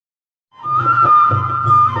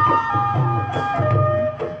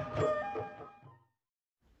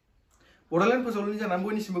बड'लेण्ड फोसावलुनि जानानै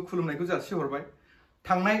बयनिसिमबो खुलुमनायखौ जासिहरबाय।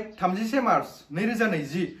 थांनाय 31 मार्च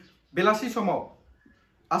 2020 बेलासि समाव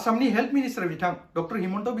आसामनि हेल्थ मिनिस्टार बिथां डक्टर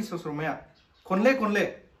हिमन्त बिश्व शर्माया खनले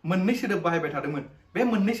मोननै सोदोब बाहायबाय थादोंमोन। बे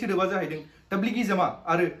मोननै सोदोबा जाहैदों तबलीगी जमात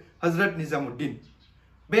आरो हजरत निजामुद्दीन।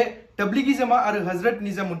 बे तबलीगी जमात आरो हजरत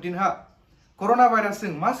निजामुद्दीनहा कर'ना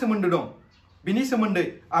भाइरासजों मा सोमोन्दो दं बिनि सोमोन्दै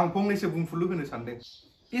आं फंनैसो बुंफुरलु होनो सानदों।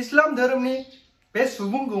 इस्लाम धोरोमनि बे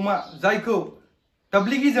सुबुं गौमा जायखौ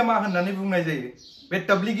तबलीगी जमा होननानै बुंनाय जायो, बे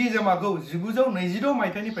तबलीगी जमाखौ 1926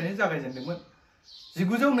 मायथाइनिफ्रायनो जागायजेनदोंमोन।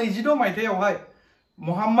 1926 मायथाइयावहाय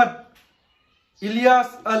मोहम्मद इलियास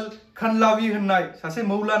अल खनलावी होननाय सासे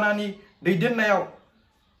मौलानानि दैदेननायाव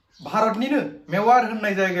भारतनिनो मेवाड़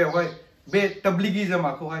होननाय जायगायावहाय बे तबलीगी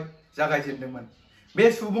जमाखौहाय जागायजेनदोंमोन।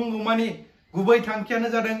 बे सुबुं गौमानि गुबै थांखियानो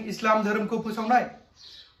जादों इस्लाम धोरोमखौ फोसावनाय।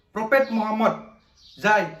 प्रफेट मोहम्मद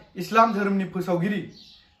जाय इस्लाम धोरोमनि फोसावगिरि,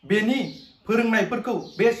 बेनि फोरोंनायफोरखौ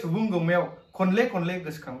बे सुबुं गौमायाव खनले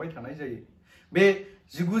गोसोखांबाय थानाय जायो। बे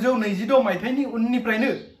 1926 मायथाइनि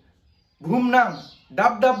उननिफ्रायनो बुहुमनां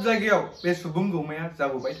दाब जायगायाव बे सुबुं गौमाया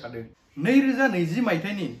जाबोबाय थादों। 2020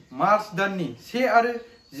 मायथाइनि मार्च दाननि 1 आरो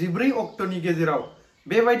 14 अक्ट'नि गेजेराव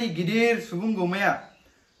बेबायदि गिदिर सुबुं गौमाया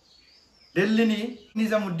दिल्लीनि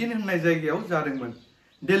निजामुद्दीन होननाय जायगायाव जादोंमोन।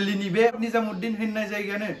 दिल्लीनि बे निजामुद्दीन होननाय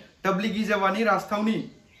जायगायानो तबलीगी जमातनि राजथावनि।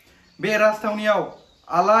 बे राजथावनियाव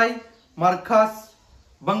आलाय मारकाज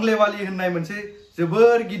बंगलेवाली होननाय मोनसे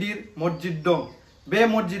जोबोर गिदिर मस्जिद दं। बे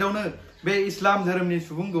मस्जिदावनो बे इस्लाम धोरोमनि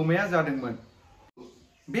सुबुं गौमाया जादोंमोन।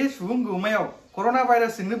 बे सुबुं गौमायाव कर'ना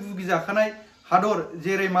भाइरासजोंनो भुगिजाखानाय हादर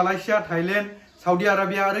जेरै मालयेशिया, थाइलेण्ड, सऊदी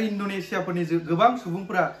आरबिया आरो इन्ड'नेशियाफोरनि गोबां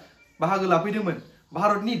सुबुंफोरा बाहागो लाफैदोंमोन।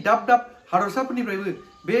 भारतनि दाब हादरसाफोरनिफ्रायबो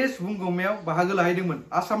बे सुबुं गौमायाव बाहागो लाहैदोंमोन।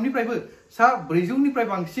 आसामनिफ्रायबो सा 400निफ्राय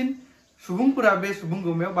बांसिन सुबुंफोरा बे सुबुं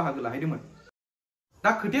गौमायाव बाहागो लाहैदोंमोन।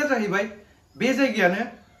 दा खोथाया जाहैबाय, बे जायगायानो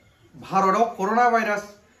भारताव कर'ना भाइरास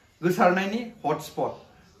गोसारनायनि हटस्पट।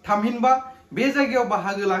 थामहिनबा बे जायगायाव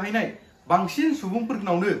बाहागो लाहैनाय बांसिन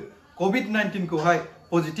सुबुंफोरनावनो क'विड-19 खौहाय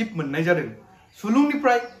पजिटिभ मोननाय जादों।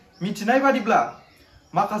 सुलुंनिफ्राय मिथिनाय बादिब्ला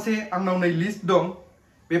माखासे आंनाव नै लिस्ट दं।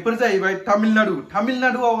 बेफोर जाहैबाय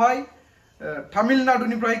तामिलनाडुआवहाय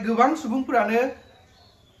तामिलनाडुनिफ्राय गोबां सुबुंफोरानो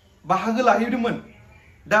बाहागो लाहैदोंमोन।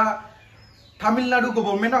 दा तामिलनाडु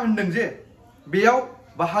गभर्नमेन्टआ होनदों जे बेयाव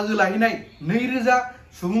बाहागो लाहैनाय 2000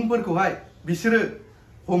 सुबुंफोरखौहाय बिसोरो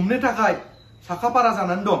हमनो थाखाय साखाफारा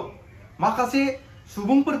जानानै दं। माखासे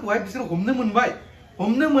सुबुंफोरखौहाय बिसोर हमनो मोनबाय।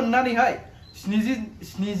 हमनो मोननानैहाय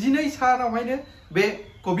 72 सानावहायनो बे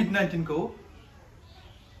क'विड-19 खौ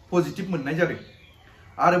पजिटिभ मोननाय जादों।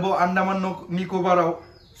 आरोबाव आन्दामान निकबाराव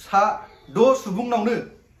 6 सुबुंनावनो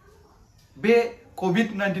बे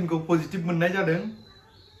क'विड-19 खौ पजिटिभ मोननाय जादों।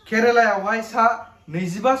 केरेलायावहाय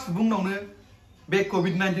 25 सुबुंनावनो बे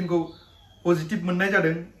क'विड-19 खौ पजिटिभ मोननाय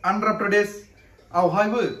जादों। आन्ध्र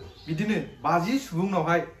प्रदेशआवहायबो बिदिनो 50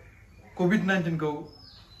 सुबुंनावहाय क'विड-19 खौ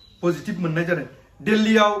पजिटिभ मोननाय जादों।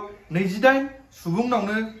 दिल्लीयाव 28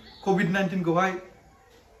 सुबुंनावनो क'विड-19 खौहाय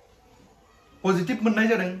पजिटिभ मोननाय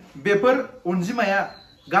जादों। बेफोर अनजिमाया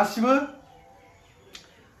गासिबो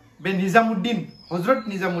बे हजरत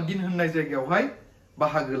निजामुद्दीन होननाय जायगायावहाय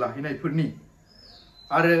बाहागो लाहैनायफोरनि।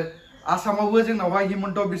 आरो आसामावबो जोंनावहाय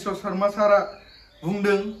हिमन्त बिश्व शर्मा सारा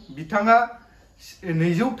बुंदों, बिथाङा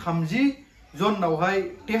 230 जनावहाय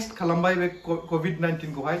टेस्ट खालामबाय बे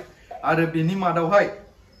क'विड-19 खौहाय, आरो बेनि मादावहाय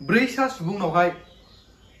 4 सुबुंनावहाय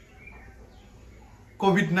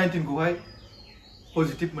क'विड-19 खौहाय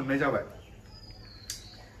पजिटिभ मोननाय जाबाय।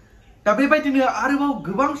 दा बेबायदिनो आरोबाव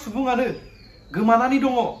गोबां सुबुङानो गोमानानै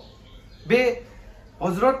दङ। बे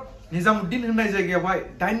हजरत निजामुद्दीन होननाय जायगायावहाय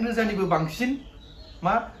 8000निबो बांसिन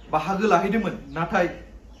बाहागो लाहैदोंमोन। नाथाय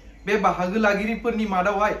बे बाहागो लागिरिफोरनि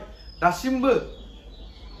मादावहाय दासिमबो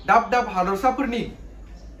दाब हादरसाफोरनि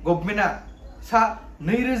गभर्नमेन्टआ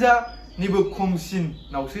 2000निबो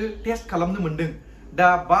खमसिनावसो टेस्ट खालामनो मोनदों। दा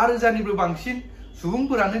 5000निबो बांसिन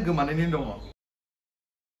सुबुंफोरानो गोमानानै दङ।